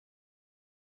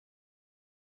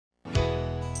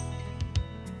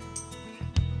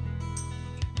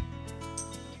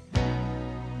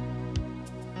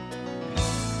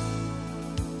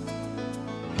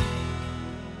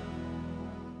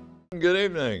good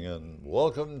evening, and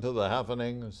welcome to the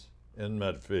happenings in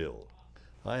Medfield.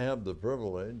 I have the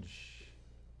privilege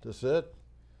to sit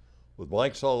with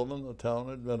Mike Sullivan, the town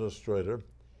administrator,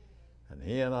 and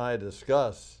he and I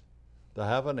discuss the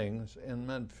happenings in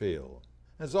Medfield.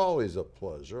 It's always a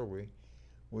pleasure.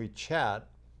 We chat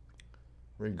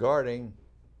regarding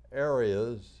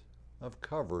areas of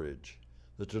coverage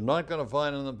that you're not going to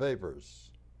find in the papers,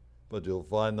 but you'll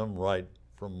find them right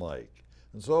from Mike.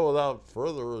 And so without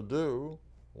further ado,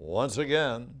 once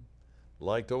again, I'd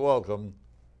like to welcome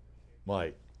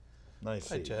Mike. Nice to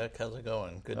see you. Hi, Jack. How's it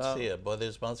going? Good to see you. Boy,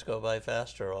 these months go by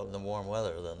faster in the warm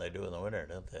weather than they do in the winter,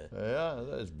 don't they? Yeah,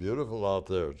 it's beautiful out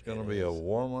there. It's going to be a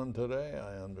warm one today,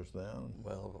 I understand.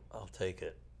 Well, I'll take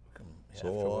it.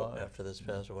 After this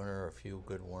past winter, a few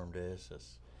good warm days.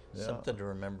 It's something to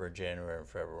remember in January and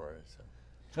February. So.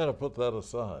 Kind of put that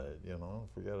aside,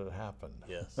 forget it happened.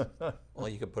 Yes. Well,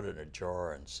 you could put it in a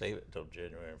jar and save it till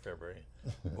January and February.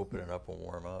 Open it up and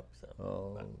warm up.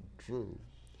 So. True.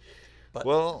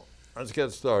 Well, let's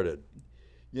get started.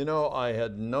 I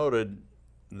had noted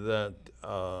that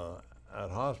at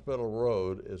Hospital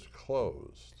Road is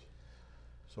closed.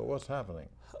 So what's happening?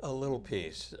 A little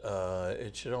piece.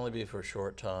 It should only be for a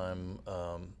short time.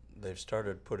 They've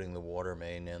started putting the water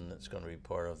main in that's going to be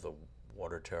part of the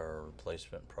water tower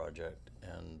replacement project,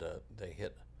 and they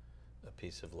hit a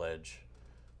piece of ledge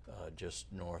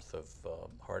just north of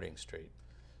Harding Street.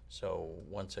 So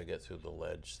once they get through the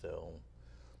ledge, they'll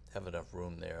have enough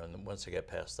room there, and then once they get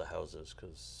past the houses,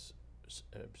 because as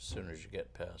soon as you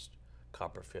get past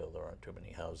Copperfield, there aren't too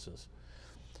many houses.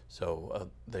 So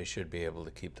they should be able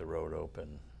to keep the road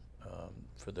open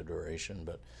for the duration,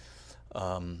 but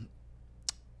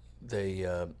they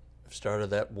started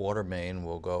that water main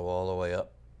will go all the way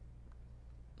up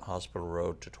Hospital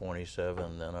Road to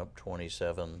 27, then up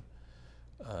 27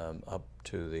 up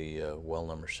to the well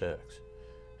number 6.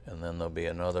 And then there'll be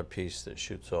another piece that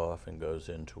shoots off and goes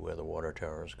into where the water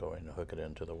tower is going to hook it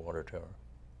into the water tower.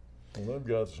 Well, they've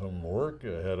got some work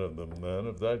ahead of them then,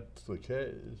 if that's the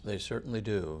case. They certainly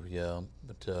do, yeah.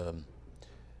 But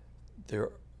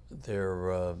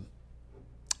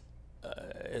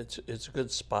it's a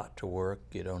good spot to work.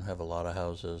 You don't have a lot of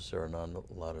houses. There are not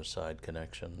a lot of side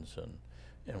connections,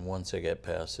 and once they get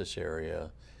past this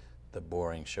area, the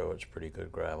borings show it's pretty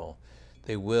good gravel.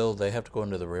 They have to go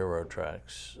into the railroad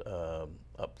tracks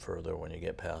up further when you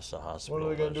get past the hospital. What are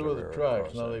they going to do with the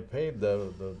tracks? Now they paved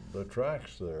the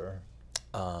tracks there.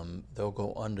 They'll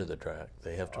go under the track.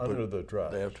 They have to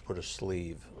They have to put a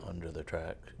sleeve under the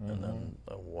track, and then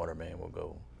a water main will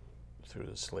go through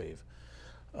the sleeve.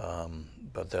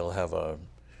 But they'll have a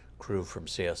crew from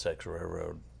CSX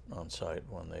Railroad on site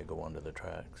when they go under the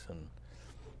tracks, and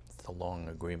it's a long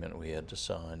agreement we had to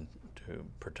sign to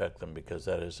protect them because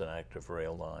that is an active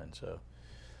rail line. So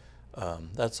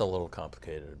that's a little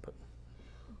complicated, but.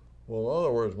 Well, in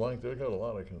other words, Mike, they've got a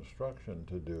lot of construction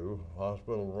to do,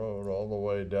 Hospital Road all the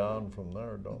way down from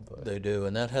there, don't they? They do,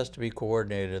 and that has to be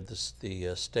coordinated. The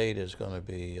state is going to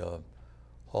be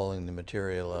hauling the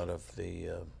material out of the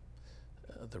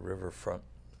riverfront,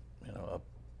 up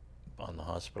on the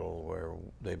hospital where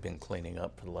they've been cleaning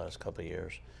up for the last couple of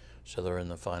years. So they're in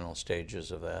the final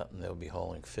stages of that, and they'll be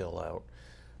hauling fill out.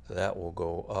 That will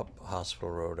go up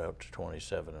Hospital Road out to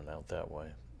 27 and out that way.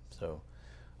 So,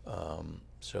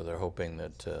 so they're hoping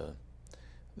that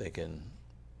they can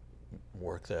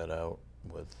work that out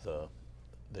with the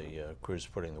crews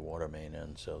putting the water main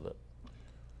in, so that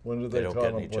when they don't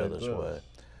get in each other's way.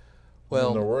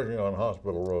 Well, they're working on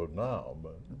Hospital Road now,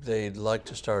 but they'd like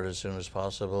to start as soon as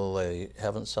possible. They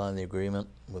haven't signed the agreement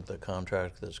with the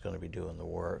contractor that's going to be doing the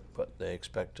work, but they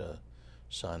expect to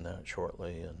sign that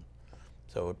shortly, and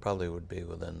so it probably would be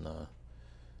within the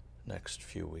next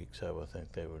few weeks. I would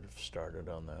think they would have started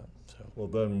on that. So. Well,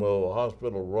 then will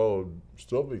Hospital Road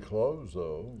still be closed,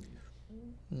 though?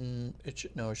 No,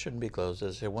 it shouldn't be closed.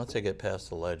 As I say, once they get past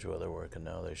the ledge where they're working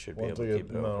now, they should be able to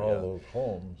keep it open. All those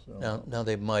homes. Now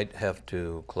they might have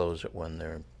to close it when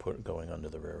they're going under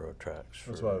the railroad tracks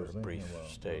for a brief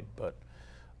state, but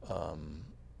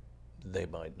they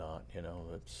might not.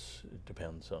 It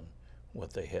depends on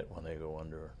what they hit when they go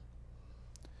under.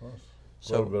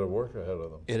 So a little bit of work ahead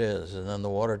of them. It is, and then the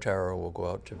water tower will go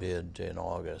out to bid in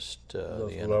August. That's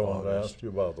what I wanted to ask you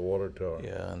about, the water tower.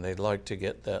 Yeah, and they'd like to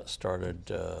get that started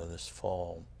this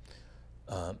fall.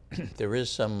 There is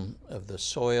some of the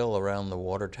soil around the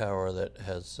water tower that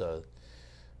has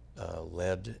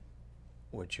lead,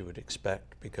 which you would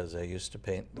expect because they used to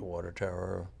paint the water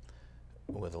tower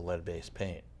with a lead-based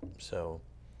paint. So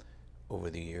over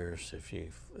the years, if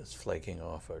it's flaking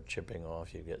off or chipping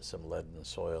off, you get some lead in the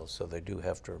soil, so they do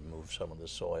have to remove some of the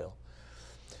soil.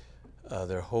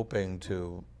 They're hoping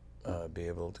to be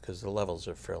able, because the levels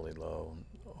are fairly low,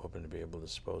 hoping to be able to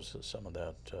dispose of some of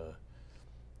that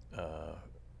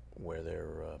where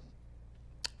they're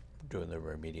doing the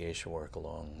remediation work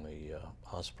along the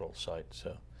hospital site.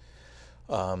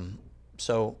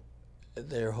 So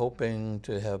they're hoping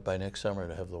to have, by next summer,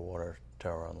 to have the water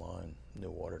tower online,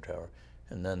 new water tower,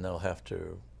 and then they'll have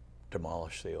to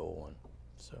demolish the old one.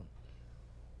 So.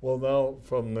 Well, now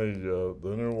from the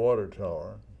new water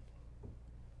tower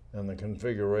and the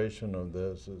configuration of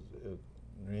this, it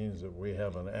means that we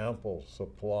have an ample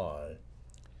supply.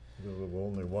 There's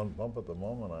only one pump at the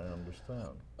moment, I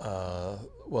understand.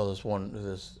 Well,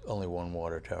 there's only one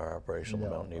water tower operational,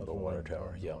 the Mount Nebo water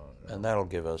tower. Yeah, and that'll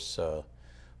give us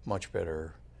much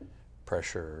better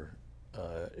pressure.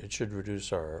 It should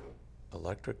reduce our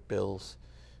electric bills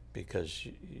because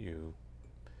you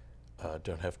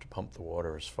don't have to pump the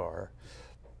water as far.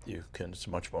 It's a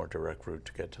much more direct route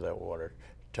to get to that water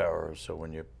tower. So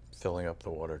when you're filling up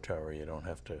the water tower, you don't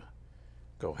have to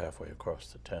go halfway across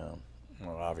the town.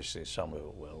 Well, obviously some of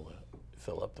it will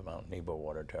fill up the Mount Nebo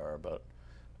water tower, but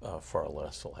far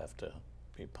less will have to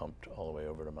be pumped all the way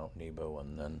over to Mount Nebo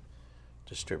and then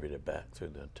distributed back through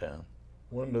the town.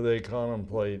 When do they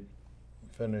contemplate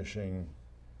finishing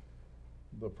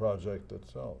the project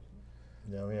itself?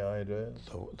 Do you have any ideas?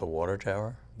 The water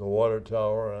tower? The water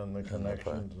tower and the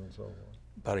connections and so forth.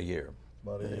 About a year.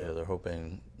 About a year. Yeah, they're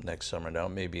hoping next summer. Now,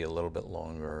 maybe a little bit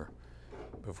longer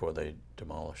before they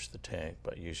demolish the tank,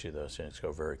 but usually those things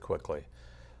go very quickly.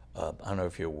 I don't know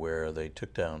if you're aware, they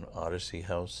took down Odyssey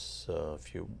House a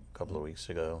couple of weeks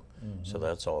ago, so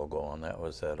that's all gone. That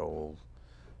was that old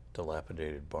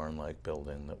dilapidated barn-like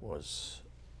building that was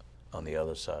on the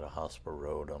other side of Hospital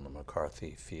Road, on the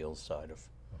McCarthy Field side of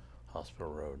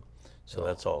Hospital Road. So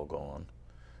that's all gone.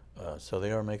 So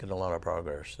they are making a lot of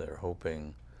progress. They're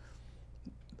hoping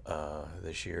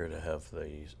this year to have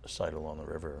the site along the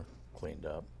river cleaned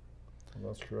up.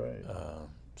 Well, that's great.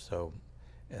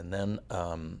 And then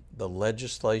the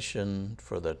legislation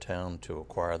for the town to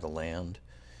acquire the land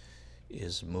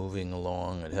is moving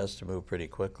along. It has to move pretty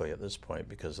quickly at this point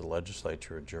because the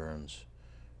legislature adjourns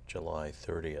July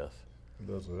 30th.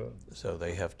 That's it. So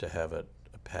they have to have it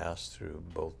passed through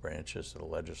both branches of the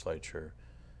legislature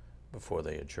before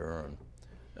they adjourn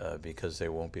because they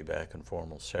won't be back in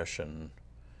formal session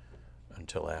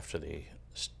until after the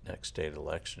next state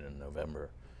election in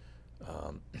November.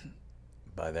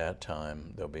 By that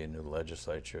time, there'll be a new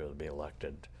legislature that'll be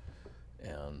elected,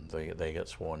 and they get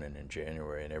sworn in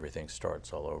January, and everything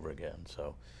starts all over again.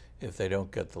 So if they don't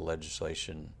get the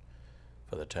legislation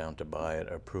for the town to buy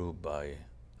it approved by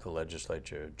the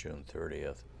legislature June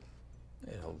 30th,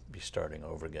 it'll be starting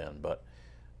over again. But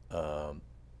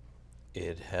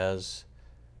it has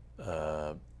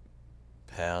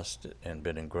passed and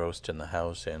been engrossed in the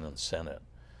House and in the Senate.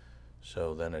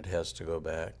 So then it has to go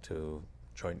back to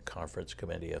Joint Conference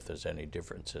Committee if there's any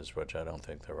differences, which I don't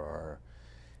think there are,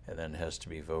 and then has to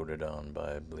be voted on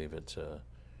by, I believe it's a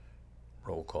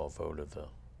roll call vote of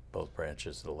both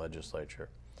branches of the legislature.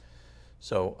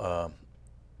 So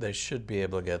they should be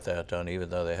able to get that done, even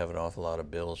though they have an awful lot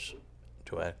of bills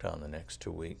to act on the next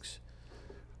 2 weeks.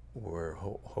 We're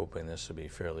hoping this will be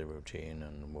fairly routine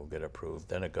and will get approved.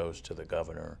 Then it goes to the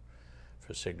governor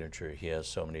for signature. He has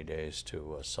so many days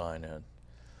to sign it,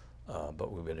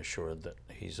 but we've been assured that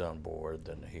he's on board,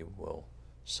 then he will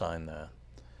sign that.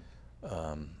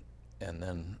 And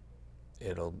then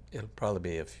it'll probably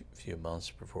be a few months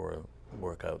before we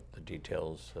work out the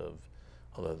details of,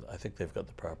 although I think they've got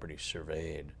the property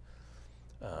surveyed,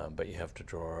 but you have to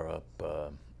draw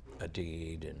up a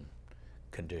deed and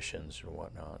conditions and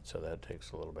whatnot, so that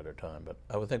takes a little bit of time. But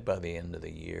I would think by the end of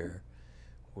the year,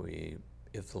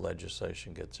 if the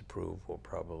legislation gets approved, we'll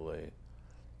probably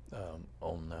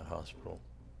own that hospital.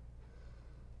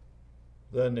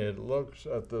 Then it looks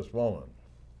at this moment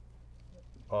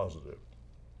positive.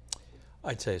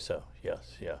 I'd say so,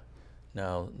 yes, yeah.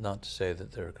 Now, not to say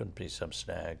that there couldn't be some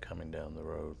snag coming down the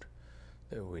road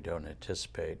that we don't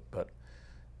anticipate, but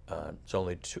it's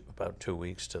only about 2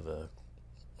 weeks to the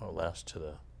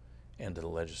end of the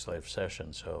legislative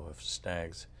session, so if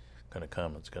snag's going to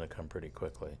come, it's going to come pretty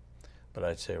quickly. But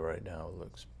I'd say right now it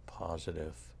looks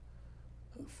positive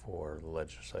for the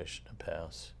legislation to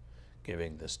pass,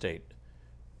 giving the state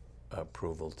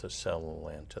approval to sell the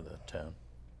land to the town.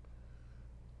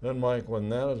 Then, Mike, when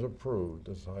that is approved,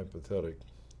 this is hypothetical,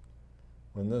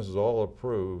 when this is all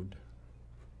approved,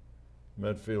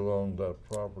 Medfield owns that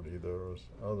property, there's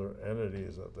other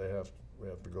entities that we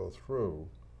have to go through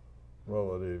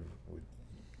relative with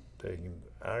taking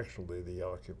actually the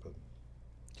occupant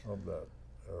of that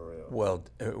area. Well,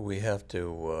 we have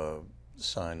to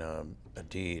sign a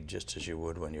deed just as you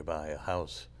would when you buy a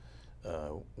house.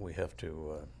 We have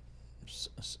to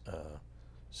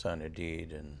sign a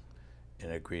deed and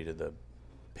agree to the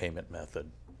payment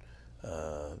method.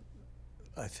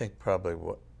 I think probably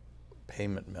what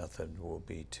payment method will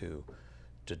be to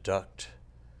deduct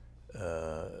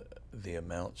the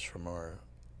amounts from our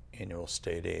annual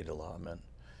state aid allotment,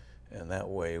 and that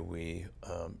way we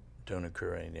don't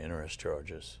incur any interest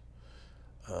charges.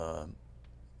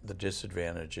 The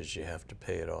disadvantage is you have to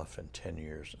pay it off in 10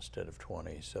 years instead of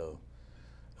 20, so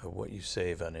what you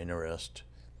save on interest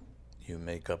you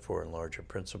make up for in larger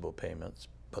principal payments,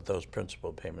 but those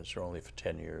principal payments are only for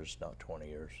 10 years, not 20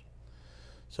 years.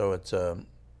 So it's I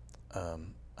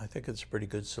think it's a pretty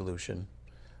good solution.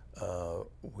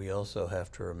 We also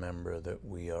have to remember that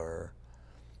we are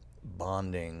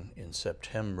bonding in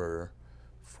September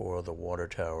for the water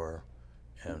tower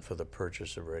and for the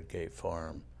purchase of Redgate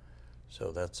Farm.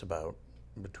 So that's about,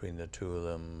 between the two of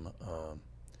them,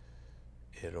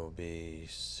 it'll be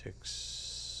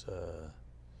 $6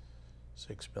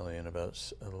 million, about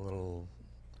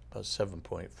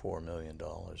 $7.4 million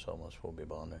almost will be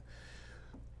bonding.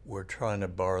 We're trying to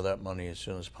borrow that money as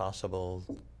soon as possible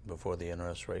before the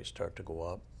interest rates start to go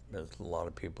up. There's a lot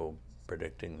of people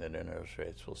predicting that interest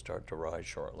rates will start to rise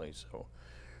shortly, so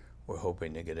we're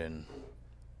hoping to get in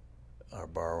our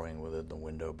borrowing within the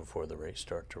window before the rates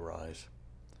start to rise.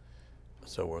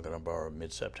 So we're going to borrow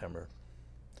mid-September.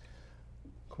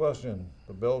 Question,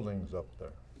 the building's up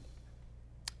there.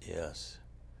 Yes.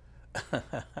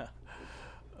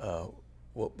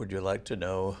 What would you like to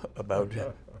know about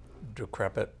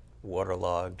decrepit,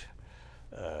 waterlogged?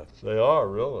 They are,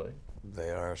 really. They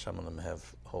are. Some of them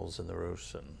have holes in the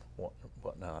roofs and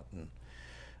whatnot, and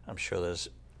I'm sure there's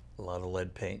a lot of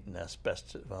lead paint and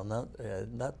asbestos. Well,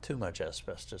 not too much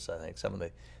asbestos, I think. Some of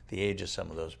the age of some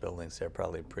of those buildings, they're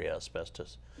probably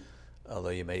pre-asbestos, although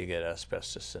you may get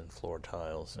asbestos in floor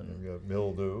tiles. And you got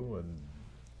mildew and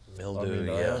mildew. I mean,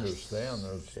 yes. I understand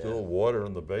there's still water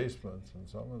in the basements in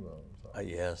some of those.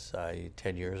 Yes,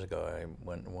 10 years ago I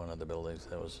went in one of the buildings.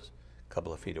 There was a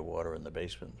couple of feet of water in the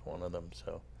basement, one of them.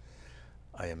 So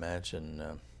I imagine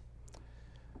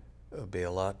it would be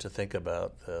a lot to think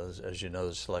about. As you know,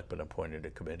 the selectmen appointed a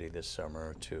committee this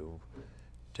summer to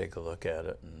take a look at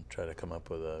it and try to come up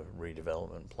with a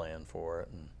redevelopment plan for it,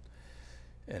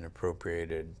 and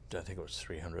appropriated, I think it was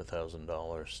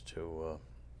 $300,000 to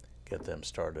get them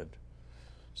started.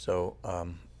 So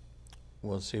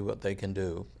we'll see what they can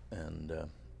do, and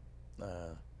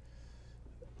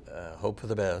hope for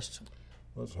the best.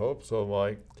 Let's hope so,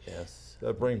 Mike. Yes.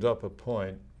 That brings up a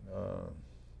point.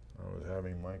 I was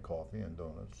having my coffee and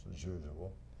donuts as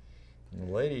usual. And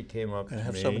the lady came up to me. You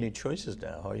have so many choices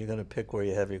now. How are you going to pick where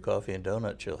you have your coffee and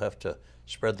donuts? You'll have to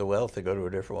spread the wealth and go to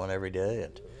a different one every day.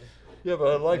 And yeah, but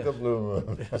I like the Blue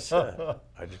Moon. Yes, I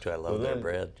do too. I love their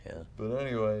bread. Yeah. But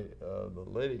anyway, the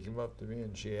lady came up to me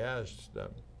and she asked them,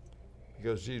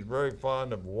 because she's very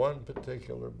fond of one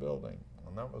particular building,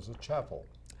 and that was a chapel.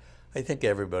 I think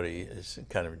everybody is in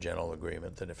kind of general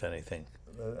agreement that if anything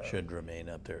should remain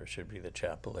up there, it should be the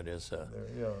chapel. It is a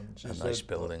nice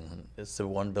building. It's the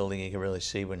one building you can really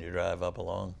see when you drive up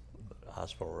along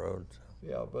Hospital Road.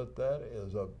 Yeah, but that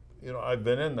is I've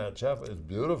been in that chapel. It's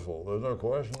beautiful. There's no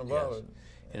question about it.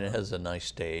 And it has a nice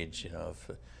stage. If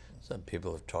some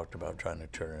people have talked about trying to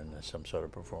turn it into some sort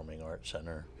of performing arts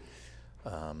center.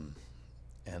 And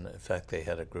in fact, they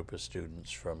had a group of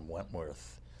students from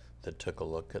Wentworth that took a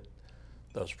look at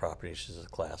those properties as a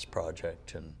class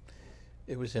project, and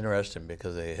it was interesting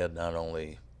because they had not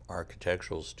only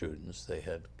architectural students, they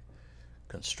had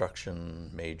construction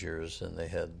majors, and they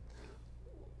had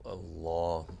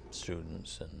law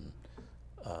students and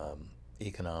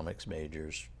economics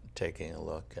majors taking a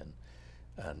look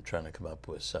and trying to come up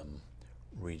with some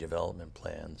redevelopment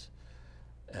plans.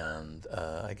 And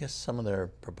I guess some of their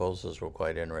proposals were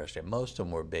quite interesting. Most of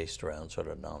them were based around sort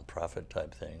of nonprofit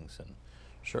type things, and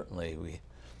certainly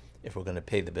if we're going to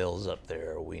pay the bills up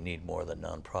there, we need more than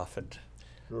nonprofit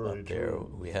up there.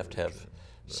 We have to have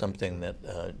something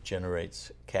that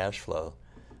generates cash flow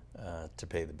to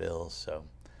pay the bills. So,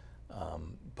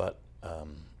 but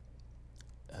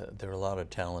there are a lot of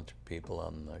talented people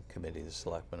on the committee the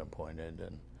selectmen appointed,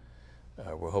 and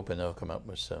we're hoping they'll come up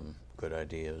with some good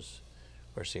ideas.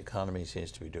 Of course, the economy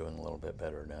seems to be doing a little bit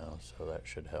better now, so that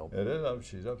should help. It is up.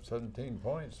 She's up 17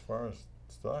 points as far as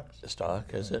stocks. The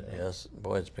stock, is it? Yeah. Yes.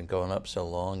 Boy, it's been going up so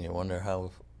long. You wonder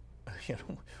how,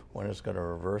 when it's going to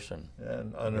reverse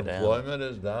and unemployment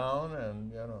is down,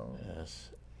 and Yes.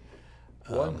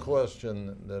 One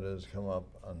question that has come up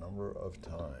a number of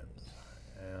times,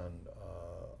 and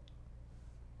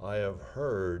I have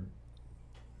heard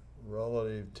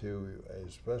relative to a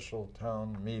special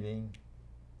town meeting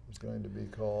is going to be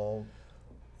called?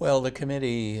 Well, the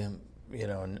committee,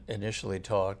 initially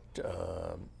talked.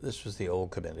 This was the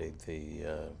old committee.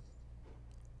 There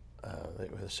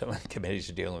were so many committees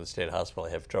dealing with the state hospital. I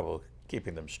have trouble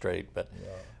keeping them straight. But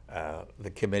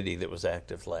the committee that was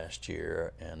active last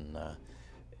year and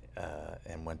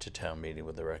went to town meeting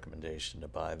with the recommendation to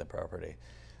buy the property,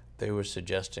 they were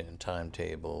suggesting a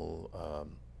timetable.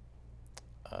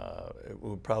 We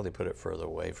would probably put it further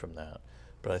away from that.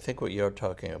 But I think what you're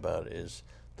talking about is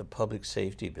the public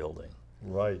safety building.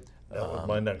 Right. That was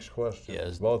my next question.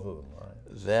 Yes. Both of them, right?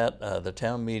 That the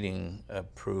town meeting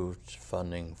approved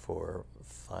funding for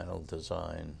final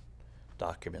design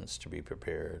documents to be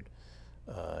prepared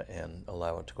and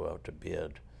allow it to go out to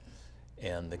bid.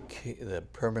 And the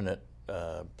permanent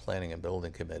planning and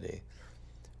building committee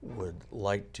would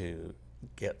like to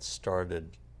get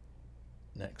started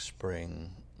next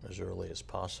spring as early as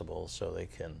possible so they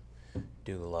can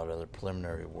do a lot of the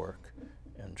preliminary work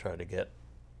and try to get,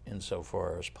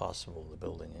 insofar as possible, the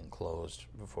building enclosed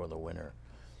before the winter.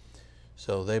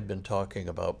 So they've been talking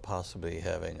about possibly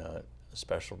having a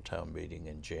special town meeting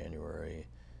in January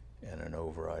and an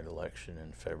override election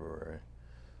in February.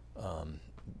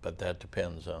 But that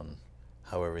depends on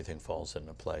how everything falls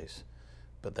into place.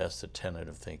 But that's the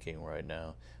tentative thinking right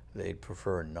now. They'd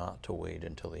prefer not to wait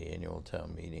until the annual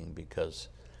town meeting because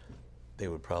they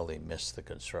would probably miss the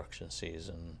construction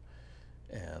season,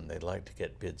 and they'd like to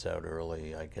get bids out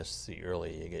early. I guess the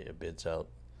earlier you get your bids out,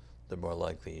 the more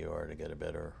likely you are to get a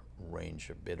better range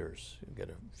of bidders. You get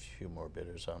a few more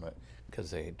bidders on it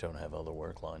because they don't have other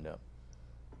work lined up.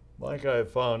 Mike, I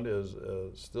found is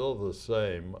still the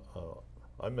same.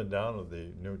 I've been down to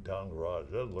the new town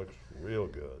garage. It looks real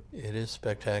good. It is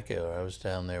spectacular. I was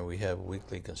down there. We have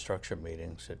weekly construction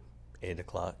meetings at 8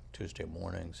 o'clock Tuesday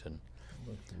mornings, and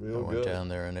Looks real I went good. down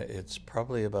there, and it's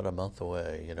probably about a month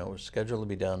away. It was scheduled to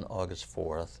be done August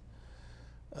 4th.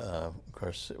 Of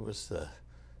course, it was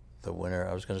the winter.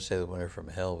 I was going to say the winter from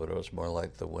hell, but it was more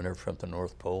like the winter from the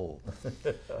North Pole.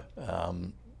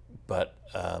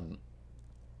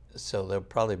 So there'll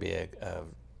probably be a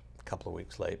couple of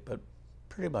weeks late, but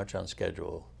pretty much on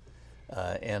schedule.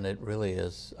 And it really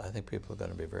is, I think people are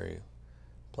going to be very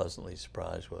pleasantly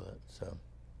surprised with it. So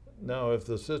Now, if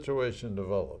the situation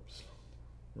develops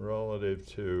relative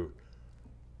to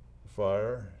the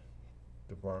fire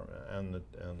department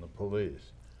and the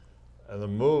police, and the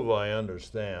move, I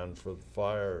understand, for the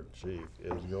fire chief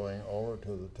is going over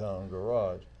to the town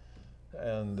garage,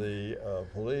 and the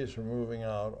police are moving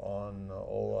out on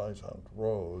Old Island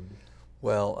Road.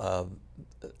 well,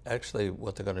 actually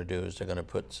what they're going to do is they're going to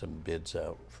put some bids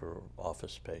out for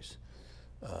office space.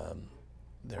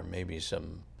 There may be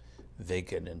some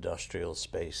vacant industrial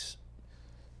space,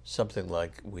 something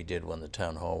like we did when the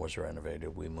town hall was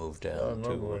renovated. We moved down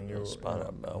to a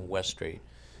spot on West Street,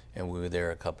 and we were there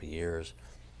a couple of years.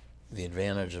 The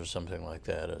advantage of something like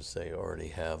that is they already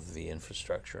have the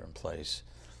infrastructure in place.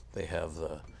 They have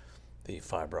the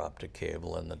fiber optic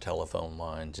cable and the telephone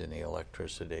lines and the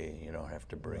electricity. You don't have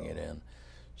to bring it in.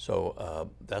 So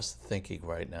that's the thinking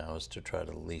right now, is to try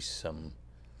to lease some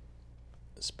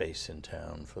space in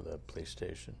town for the police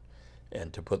station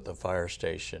and to put the fire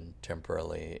station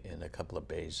temporarily in a couple of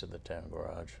bays of the town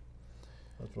garage.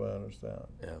 That's what I understand.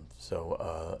 Yeah,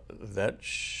 so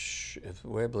if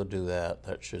we're able to do that,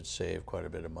 that should save quite a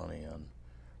bit of money on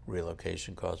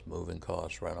relocation costs, moving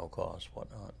costs, rental costs,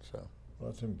 whatnot. So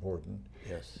That's important.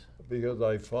 yes. Because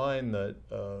I find that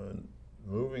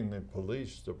moving the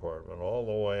police department all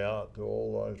the way out to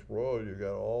Old Ice Road, you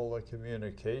got all the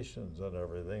communications and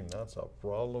everything. That's a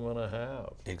problem and a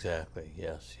half. Exactly,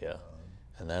 yes, yeah.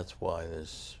 And that's why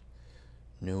this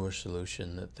newer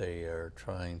solution that they are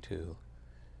trying to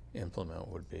implement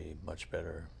would be much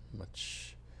better,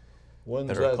 much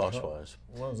better cost-wise.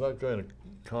 When's that going to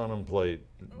contemplate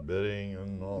bidding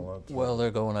and all that? Well,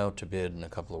 they're going out to bid in a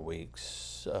couple of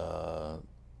weeks.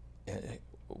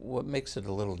 What makes it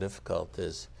a little difficult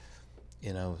is,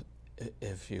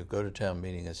 if you go to town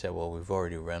meeting and say, well, we've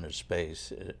already rented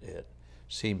space, it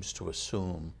seems to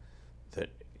assume that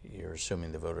you're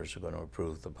assuming the voters are going to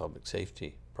approve the public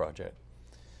safety project.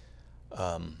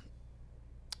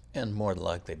 And more than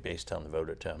likely, based on the vote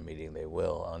at town meeting, they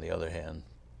will. On the other hand,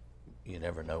 you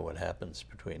never know what happens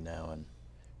between now and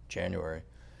January.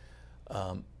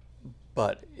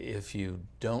 But if you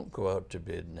don't go out to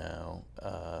bid now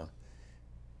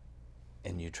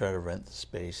and you try to rent the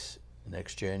space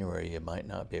next January, you might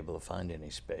not be able to find any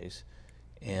space.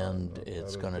 And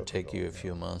it's going to take you a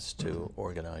few months to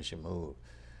organize your move.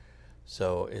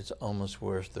 So it's almost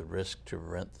worth the risk to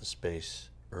rent the space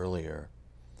earlier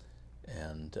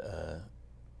and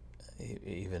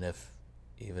even if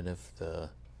the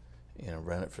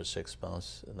rent it for 6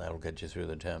 months, and that'll get you through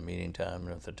the town meeting time.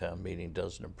 And if the town meeting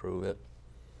doesn't approve it,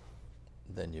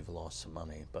 then you've lost some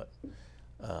money. But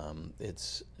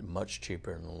it's much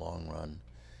cheaper in the long run.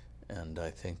 And I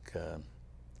think,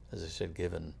 as I said,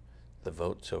 given the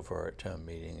vote so far at town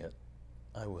meeting,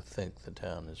 I would think the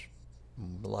town is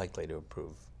likely to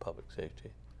approve public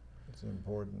safety. It's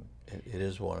important. It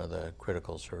is one of the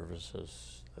critical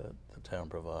services that the town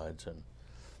provides, and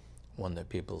one that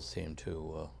people seem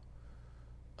to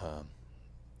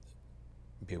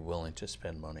be willing to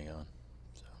spend money on.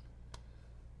 So.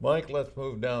 Mike, let's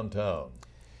move downtown.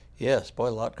 Yes, boy, a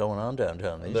lot going on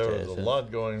downtown these days. There was a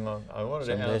lot going on. I wanted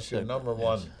to ask you, number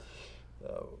one,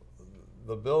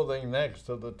 the building next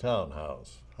to the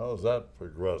townhouse, how's that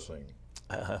progressing?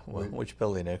 Which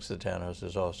building next to the townhouse?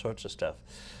 There's all sorts of stuff.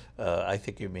 I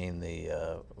think you mean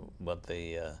it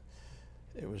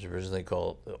was originally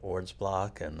called the Ord's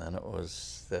Block, and then it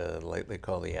was lately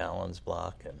called the Allen's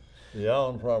Block. And the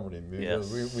Allen property,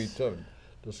 because yes. we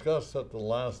discussed it the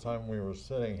last time we were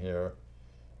sitting here,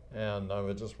 and I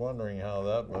was just wondering how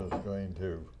that was going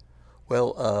to.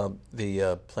 Well,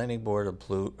 the planning board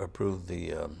approved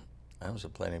the. I was the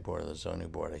planning board or the zoning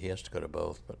board. He has to go to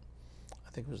both, but I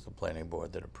think it was the planning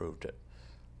board that approved it.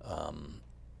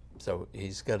 So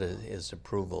he's got his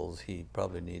approvals. He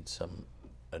probably needs some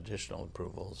additional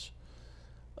approvals.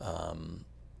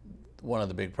 One of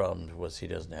the big problems was he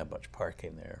doesn't have much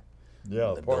parking there.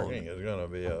 Yeah, the parking is going to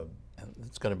be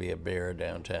it's going to be a bear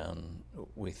downtown,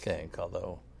 we think,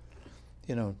 although,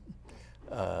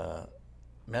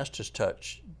 Master's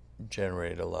Touch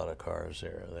generated a lot of cars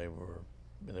there.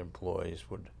 The employees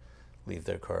would leave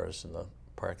their cars in the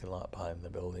parking lot behind the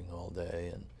building all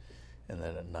day, and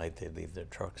then at night they'd leave their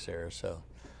trucks there. So,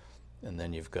 and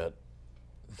then you've got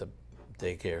the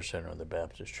daycare center of the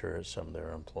Baptist Church. Some of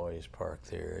their employees park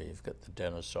there. You've got the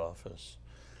dentist's office.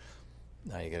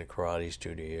 Now you got a karate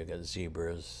studio. You got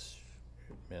Zebras.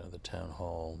 The town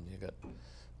hall. You got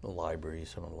the library.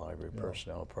 Some of the library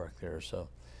personnel park there. So,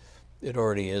 it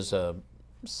already is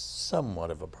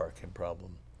somewhat of a parking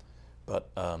problem, but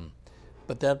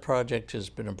that project has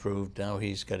been approved. Now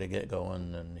he's got to get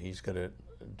going, and he's got to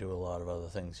do a lot of other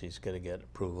things. He's got to get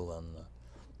approval on the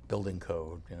building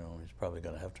code. He's probably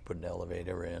going to have to put an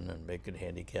elevator in and make it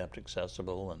handicapped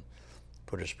accessible and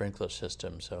put a sprinkler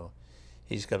system. So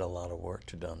he's got a lot of work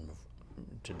to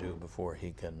do before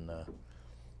he can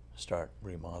start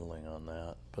remodeling on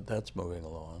that. But that's moving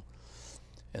along.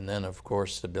 And then, of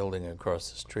course, the building across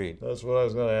the street. That's what I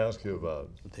was going to ask you about.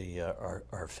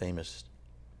 Our famous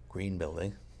green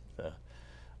building.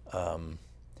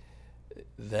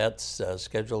 That's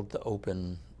scheduled to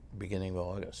open beginning of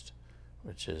August,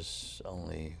 which is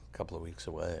only a couple of weeks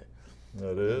away.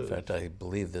 That is. In fact, I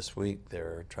believe this week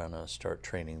they're trying to start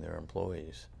training their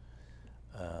employees.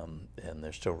 And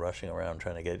they're still rushing around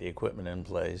trying to get the equipment in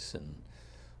place and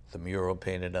the mural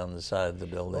painted on the side of the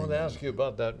building. I want to ask you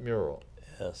about that mural.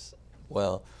 Yes.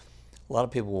 Well, a lot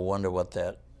of people will wonder what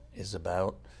that is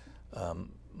about.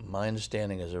 My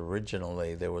understanding is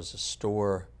originally there was a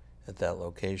store at that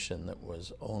location that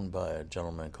was owned by a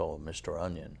gentleman called Mr.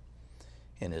 Onion,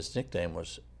 and his nickname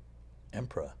was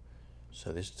Emperor,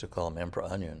 so they used to call him Emperor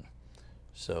Onion.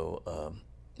 So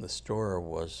the store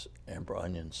was Emperor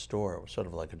Onion's store. It was sort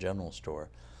of like a general store,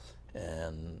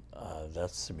 and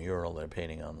that's the mural they're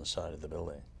painting on the side of the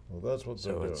building. Well, that's what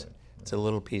they're doing. It's a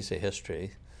little piece of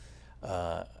history.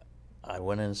 I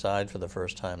went inside for the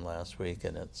first time last week,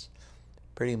 and it's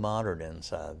pretty modern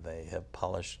inside. They have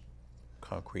polished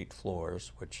concrete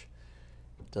floors, which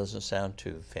doesn't sound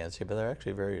too fancy, but they're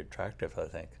actually very attractive, I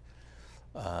think.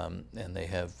 And they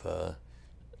have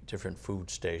different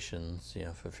food stations,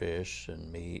 for fish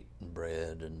and meat and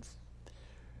bread and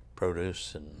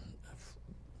produce, and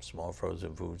a small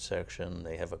frozen food section.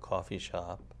 They have a coffee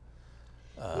shop.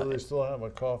 Do they still have a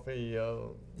coffee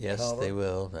Yes, counter? they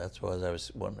will. That's why I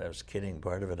was kidding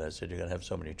part of it. I said, you're going to have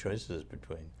so many choices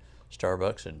between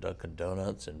Starbucks and Dunkin'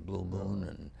 Donuts and Blue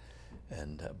Moon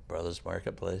and Brothers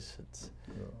Marketplace.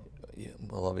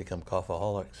 We'll all become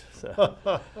coffeeholics. So.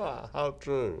 How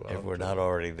true. If we're not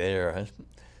already there.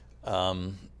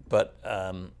 But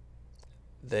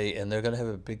they're going to have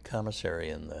a big commissary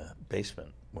in the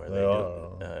basement where they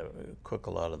cook a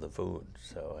lot of the food.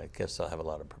 So I guess they'll have a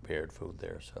lot of prepared food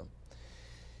there. So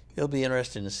it'll be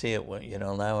interesting to see it.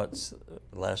 Now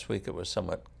last week it was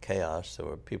somewhat chaos. There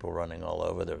were people running all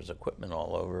over. There was equipment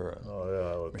all over.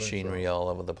 And machinery all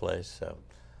over the place. So,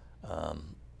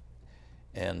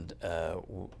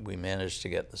 we managed to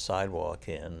get the sidewalk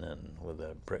in, and with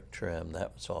a brick trim,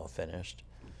 that was all finished.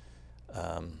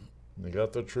 You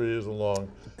got the trees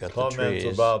along. Got the Comments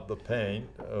trees. about the paint,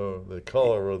 the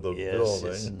color of the Yes,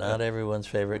 building. it's not everyone's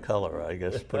favorite color, I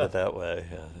guess, put it that way,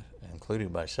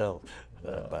 including myself.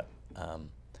 But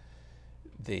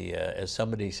as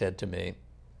somebody said to me,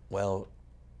 well,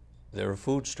 they're a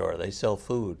food store. They sell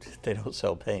food. They don't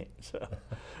sell paint. So,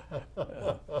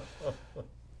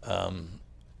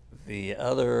 the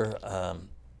other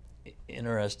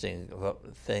interesting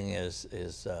thing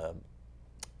is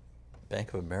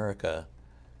Bank of America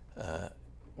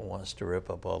wants to rip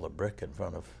up all the brick in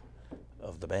front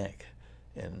of the bank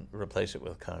and replace it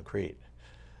with concrete.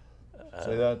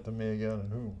 Say that to me again.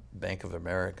 Who? Bank of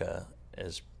America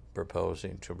is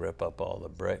proposing to rip up all the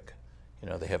brick. You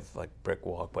know, they have like brick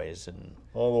walkways and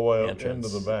all the way up into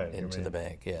the bank. Into the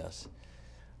bank, yes.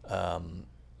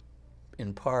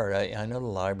 In part, I know the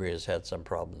library has had some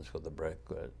problems with the brick.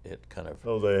 It kind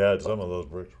of they had some of those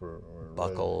bricks were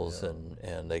buckles raised, yeah.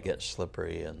 and they get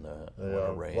slippery in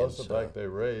the rain. Plus the fact they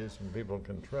raise and people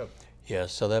can trip. Yeah,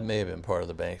 so that may have been part of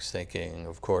the bank's thinking.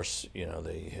 Of course, you know,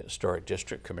 the Historic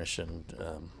District Commission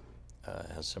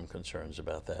has some concerns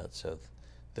about that, so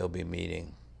they'll be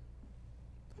meeting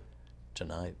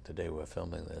tonight, the day we're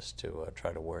filming this, to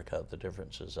try to work out the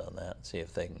differences on that and see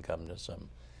if they can come to some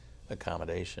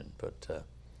accommodation. But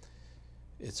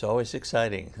it's always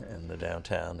exciting in the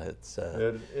downtown. It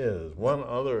is. One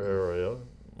other area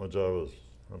which I was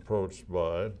approached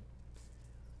by,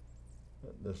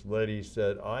 this lady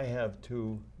said, I have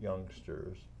 2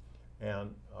 youngsters,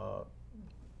 and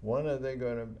when are they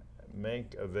going to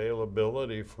make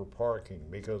availability for parking?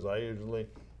 Because I usually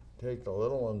take the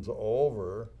little ones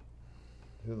over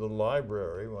to the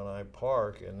library when I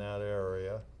park in that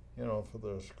area, you know, for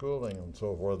their schooling and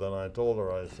so forth. And I told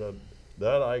her, I said,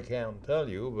 that I can't tell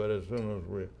you, but as soon as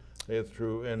we get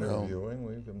through interviewing,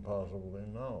 we can possibly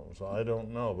know. So I don't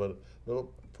know, but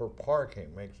for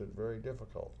parking makes it very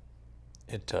difficult.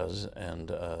 It does,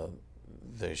 and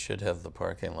they should have the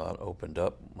parking lot opened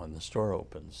up when the store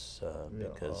opens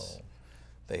because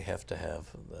they have to have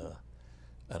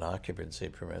an occupancy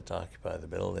permit to occupy the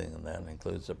building, and that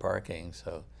includes the parking.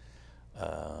 So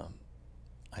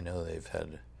I know they've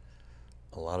had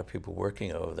a lot of people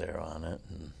working over there on it,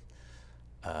 and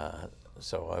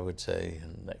so I would say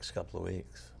in the next couple of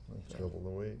weeks. Next couple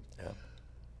of weeks. Yeah.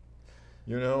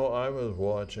 You know, I was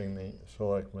watching the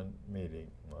selectmen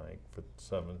meeting, Mike, for the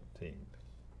 17th.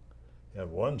 You have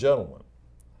one gentleman,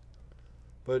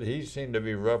 but he seemed to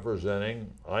be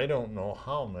representing I don't know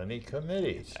how many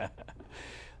committees.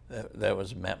 That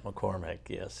was Matt McCormick,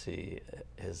 yes. He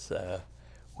is,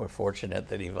 we're fortunate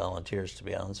that he volunteers to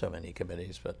be on so many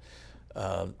committees, but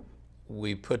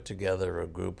we put together a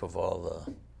group of all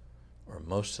or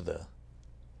most of the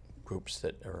groups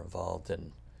that are involved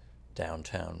in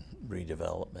downtown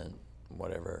redevelopment,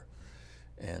 whatever,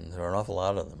 and there are an awful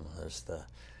lot of them. There's the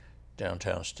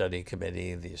Downtown Study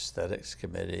Committee, the Aesthetics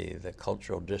Committee, the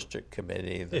Cultural District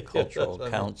Committee, the Cultural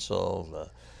Council,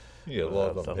 you get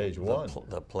lost on page 1.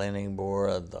 The Planning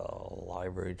Board, the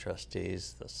Library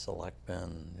Trustees, the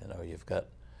Selectmen. You know, you've got,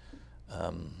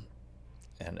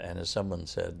 and as someone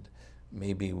said,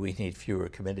 maybe we need fewer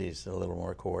committees, a little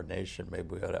more coordination.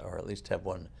 Maybe we ought to, or at least have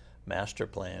one master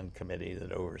plan committee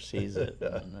that oversees it.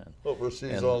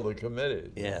 Oversees all the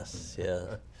committees. Yes,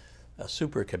 yeah. A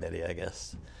super committee, I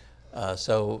guess.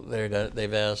 So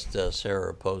they've asked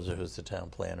Sarah Reposa, who's the town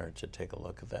planner, to take a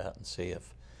look at that and see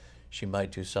if she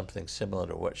might do something similar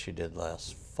to what she did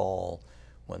last fall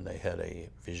when they had a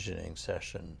visioning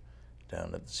session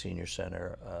down at the senior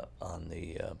center on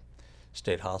the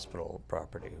state hospital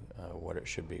property, what it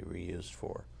should be reused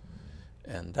for.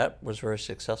 And that was very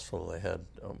successful. They had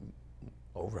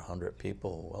over 100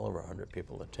 people, well over 100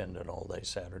 people attended all day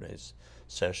Saturday's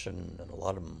session, and a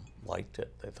lot of them liked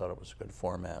it. They thought it was a good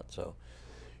format. So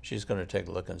she's going to take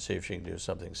a look and see if she can do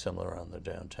something similar on the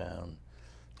downtown.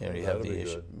 You know, you have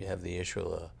the issue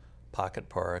of the pocket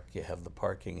park, you have the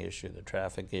parking issue, the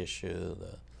traffic issue,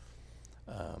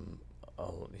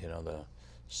 you know, the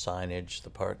signage. The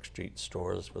Park Street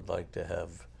stores would like to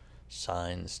have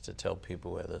signs to tell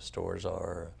people where the stores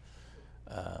are.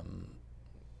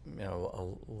 You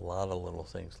know, a lot of little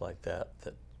things like that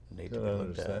need to be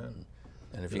looked at.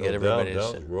 And if you get everybody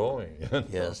growing.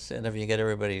 Yes, and if you get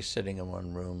everybody sitting in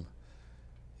one room,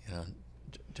 you know,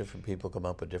 different people come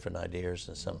up with different ideas,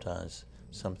 and sometimes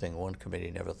something one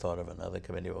committee never thought of, another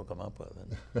committee will come up with,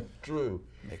 and True.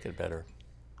 Make it better.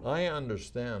 I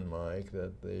understand, Mike,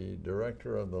 that the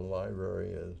director of the library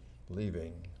is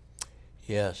leaving.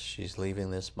 Yes, she's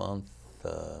leaving this month.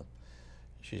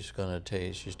 She's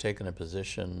taken a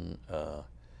position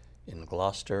in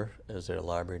Gloucester as their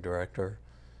library director,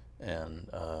 And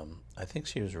I think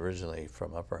she was originally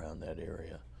from up around that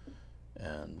area.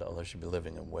 And although she'd been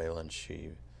living in Wayland,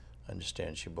 I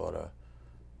understand she bought a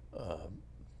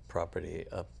property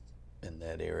up in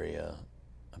that area,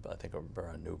 I think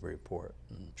around Newburyport,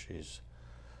 and she's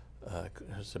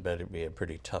it's about to be a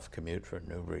pretty tough commute from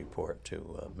Newburyport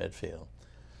to Medfield.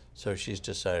 So she's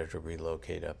decided to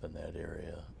relocate up in that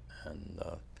area. And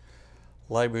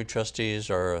library trustees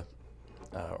are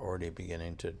already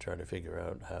beginning to try to figure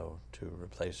out how to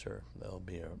replace her. There'll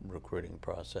be a recruiting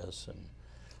process, and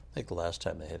I think the last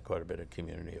time they had quite a bit of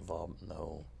community involvement in the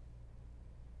whole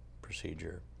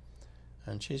procedure.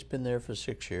 And she's been there for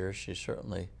 6 years. She's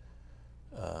certainly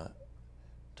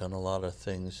done a lot of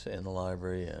things in the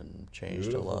library and changed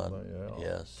Beautiful, a lot. yeah.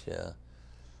 Yes, yeah.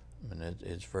 I mean,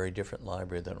 it's a very different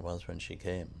library than it was when she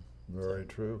came. Very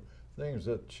true. Things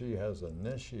that she has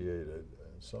initiated,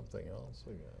 something else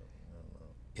again. I don't know.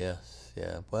 Yes,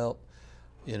 yeah. Well,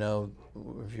 you know,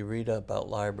 if you read about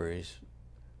libraries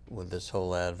with this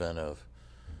whole advent of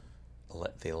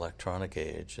the electronic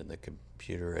age and the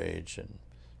computer age and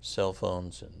cell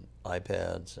phones and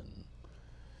iPads and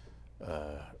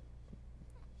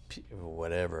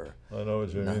whatever. I know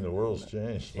what you mean. The world's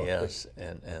changed. Yes,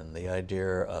 and the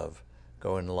idea of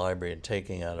going to the library and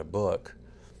taking out a book,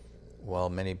 while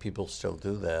many people still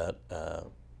do that,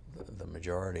 the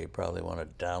majority probably want to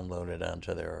download it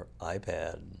onto their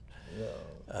iPad.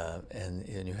 Yeah.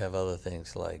 And you have other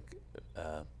things like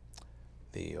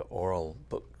the oral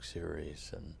book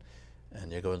series,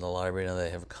 and you go in the library and they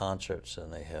have concerts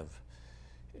and they have,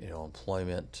 you know,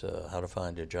 employment, how to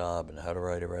find a job and how to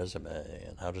write a resume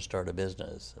and how to start a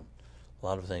business, and a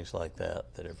lot of things like that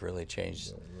have really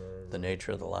changed the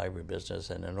nature of the library business.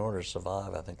 And in order to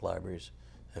survive, I think libraries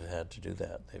have had to do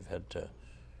that. They've had to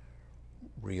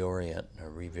reorient or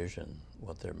revision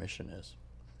what their mission is.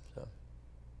 So.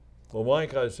 Well,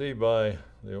 Mike, I see by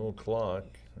the old clock,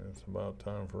 it's about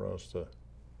time for us to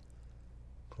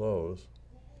close.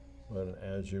 But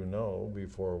as you know,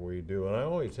 before we do, and I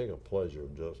always take a pleasure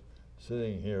of just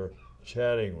sitting here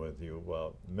chatting with you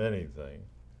about many things.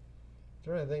 Is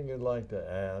there anything you'd like to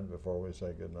add before we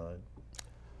say goodnight?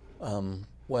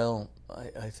 Well,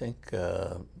 I think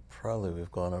probably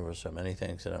we've gone over so many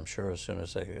things that I'm sure as soon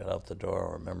as I get out the door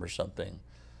I'll remember something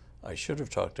I should have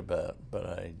talked about, but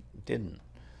I didn't.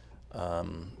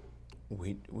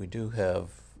 We do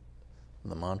have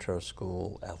the Montrose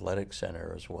School Athletic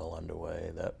Center is well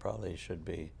underway. That probably should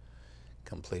be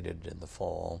completed in the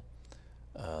fall.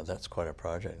 That's quite a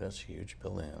project. That's a huge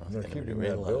building. I don't They're think anybody keeping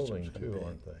that realized building it was gonna too, be.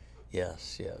 aren't they?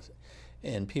 Yes, yes.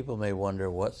 And people may wonder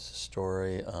what's the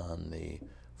story on the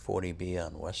 40B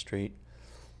on West Street.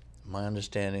 My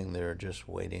understanding they're just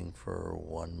waiting for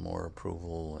one more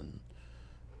approval,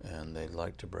 and they'd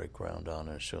like to break ground on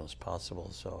it as soon as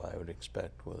possible. So I would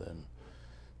expect within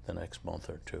the next month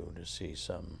or two to see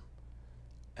some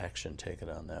action taken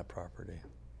on that property.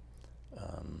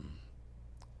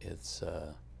 It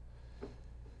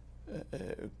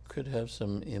could have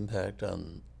some impact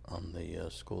on the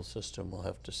school system. We'll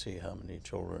have to see how many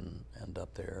children end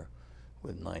up there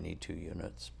with 92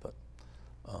 units. But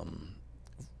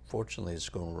fortunately, the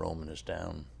school enrollment is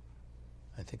down,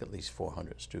 I think, at least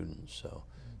 400 students, so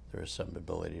there is some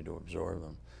ability to absorb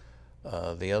them.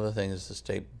 The other thing is the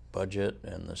state budget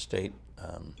and the state,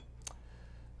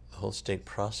 the whole state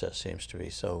process seems to be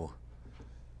so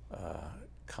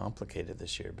complicated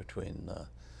this year between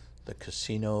the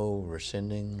casino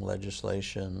rescinding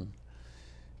legislation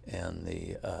and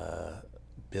the $1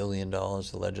 billion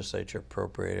the legislature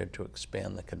appropriated to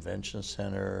expand the convention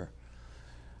center,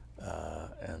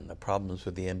 and the problems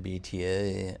with the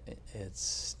MBTA. It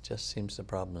just seems the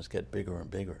problems get bigger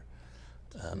and bigger.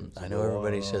 I know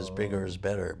everybody says bigger is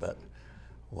better, but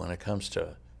when it comes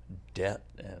to debt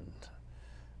and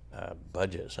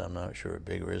budgets, I'm not sure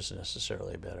bigger is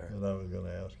necessarily better. And I was going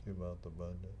to ask you about the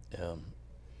budget.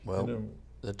 Well,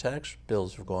 the tax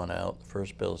bills have gone out. The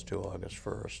first bill is due August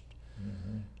 1st.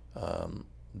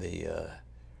 The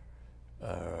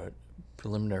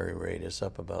preliminary rate is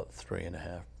up about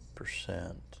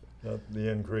 3.5%. The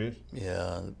increase?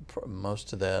 Yeah,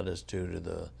 most of that is due to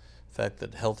the fact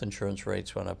that health insurance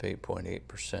rates went up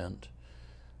 8.8%.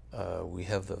 We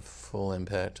have the full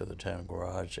impact of the town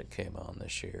garage that came on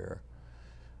this year.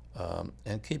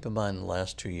 And keep in mind the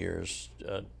last 2 years,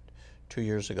 2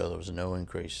 years ago there was no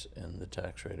increase in the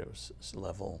tax rate. It was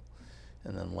level.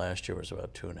 And then last year was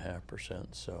about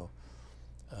 2.5%. So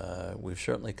we've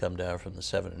certainly come down from the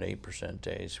 7 and 8%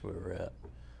 days we were at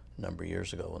a number of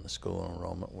years ago when the school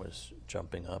enrollment was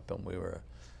jumping up and we were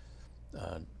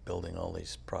building all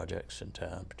these projects in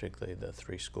town, particularly the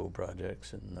 3 school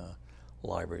projects and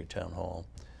library, town hall.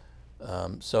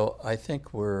 So I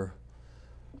think we're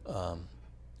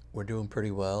doing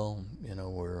pretty well. You know,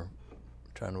 we're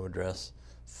trying to address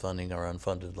funding our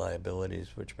unfunded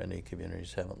liabilities, which many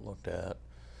communities haven't looked at.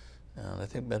 And I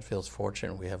think Medfield's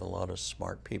fortunate. We have a lot of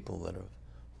smart people that have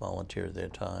volunteered their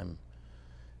time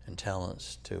and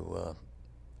talents to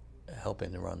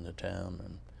helping to run the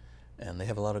town, and they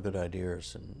have a lot of good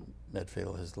ideas, and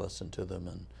Medfield has listened to them,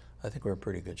 and I think we're in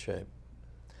pretty good shape.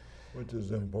 Which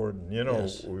is important. You know,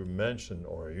 Yes. we mentioned,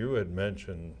 or you had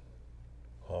mentioned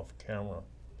off camera,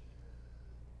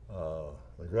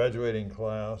 the graduating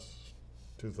class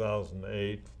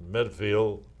 2008,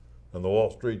 Medfield, and the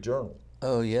Wall Street Journal.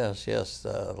 Oh, yes, yes.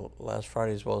 Last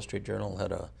Friday's Wall Street Journal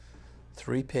had a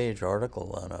 3-page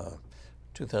article on a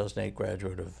 2008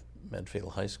 graduate of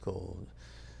Medfield High School.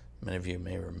 Many of you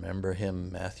may remember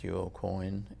him, Matthew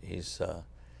O'Coin. He's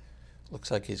looks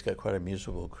like he's got quite a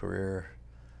musical career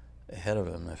ahead of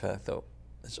him. In fact, though,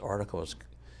 this article was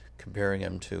comparing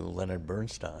him to Leonard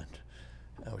Bernstein,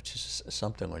 which is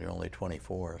something when you're only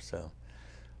 24. So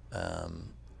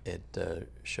it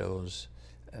shows.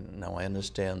 And now I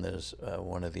understand there's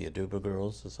one of the Aduba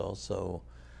girls is also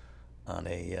on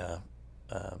a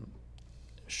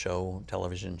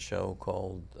television show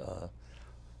called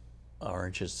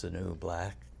Orange is the New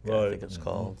Black, Right. I think it's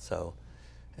called. So,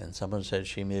 and someone said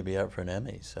she may be up for an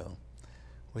Emmy. So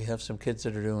we have some kids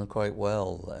that are doing quite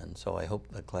well, and so I hope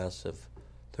the class of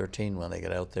 13, when they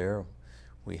get out there,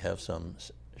 we have some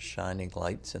shining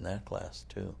lights in that class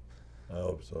too. I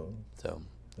hope so. So.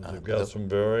 You've got some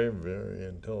very, very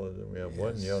intelligent. We have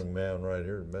one Yes. young man right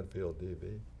here at Medfield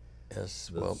TV. Yes,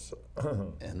 well, That's,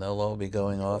 and they'll all be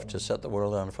going off to set the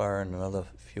world on fire in another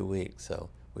few weeks, so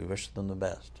we wish them the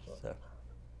best. So.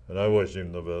 and I wish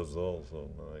him the best also.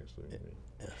 Actually,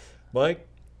 Yes. Mike,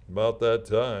 about that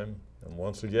time, and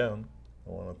once again, I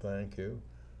want to thank you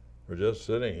for just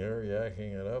sitting here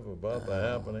yakking it up about the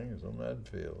happenings of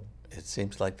Medfield. It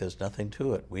seems like there's nothing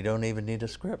to it. We don't even need a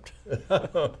script.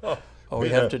 All we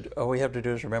Yeah. have to do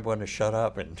is remember when to shut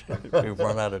up, and we've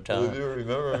run out of Well, time. you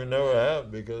remember, we never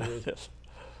have, because it's, Yes.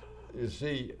 you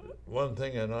see, one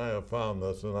thing, and I have found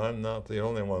this, and I'm not the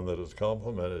only one that has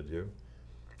complimented you,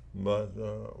 but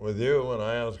with you, when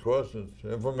I ask questions,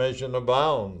 information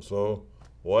abounds, so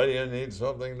why do you need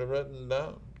something written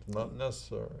down? It's not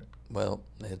necessary. Well,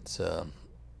 it's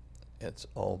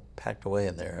all packed away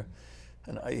in there,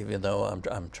 and even though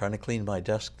I'm trying to clean my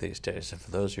desk these days, and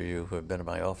for those of you who have been in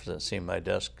my office and seen my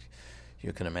desk,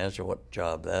 you can imagine what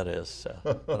job that is. So.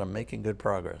 But I'm making good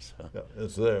progress. So. Yeah,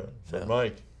 it's there. But So.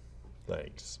 Mike,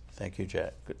 thanks. Thank you,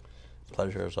 Jack. Good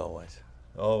pleasure as always.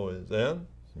 Always. And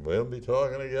we'll be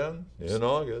talking again in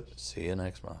August. See you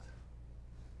next month.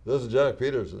 This is Jack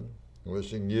Peterson,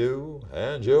 wishing you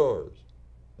and yours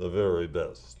the very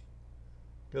best.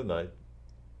 Good night.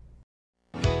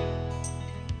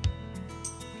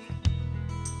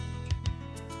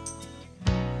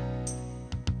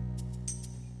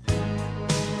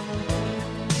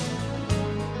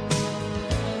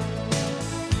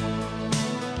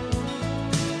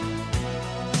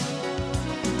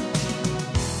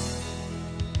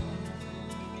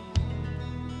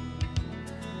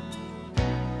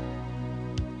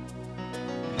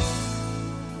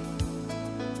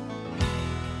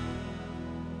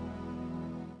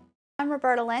 I'm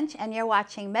Roberta Lynch, and you're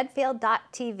watching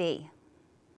Medfield.tv.